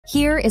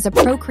Here is a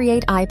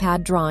Procreate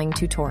iPad drawing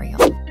tutorial.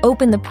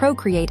 Open the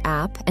Procreate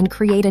app and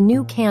create a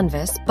new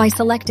canvas by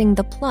selecting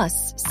the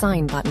plus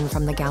sign button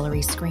from the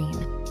gallery screen.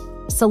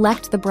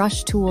 Select the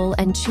brush tool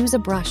and choose a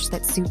brush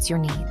that suits your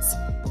needs.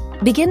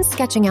 Begin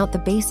sketching out the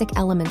basic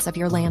elements of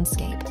your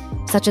landscape,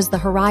 such as the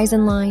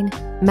horizon line,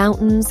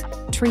 mountains,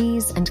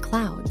 trees, and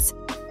clouds.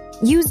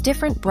 Use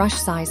different brush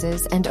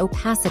sizes and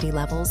opacity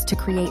levels to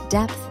create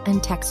depth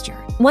and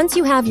texture. Once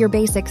you have your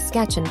basic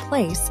sketch in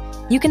place,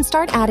 you can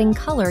start adding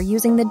color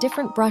using the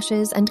different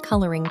brushes and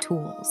coloring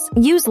tools.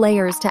 Use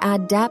layers to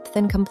add depth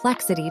and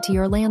complexity to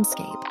your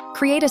landscape.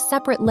 Create a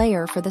separate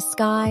layer for the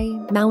sky,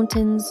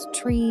 mountains,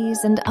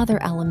 trees, and other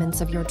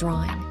elements of your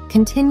drawing.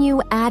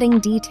 Continue adding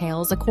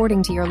details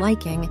according to your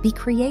liking. Be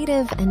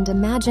creative and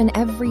imagine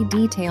every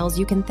details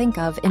you can think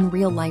of in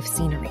real-life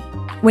scenery.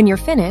 When you're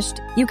finished,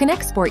 you can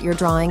export your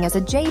drawing as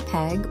a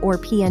JPEG or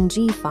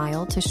PNG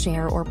file to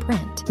share or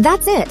print.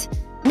 That's it!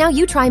 Now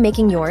you try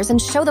making yours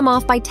and show them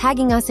off by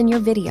tagging us in your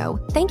video.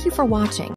 Thank you for watching.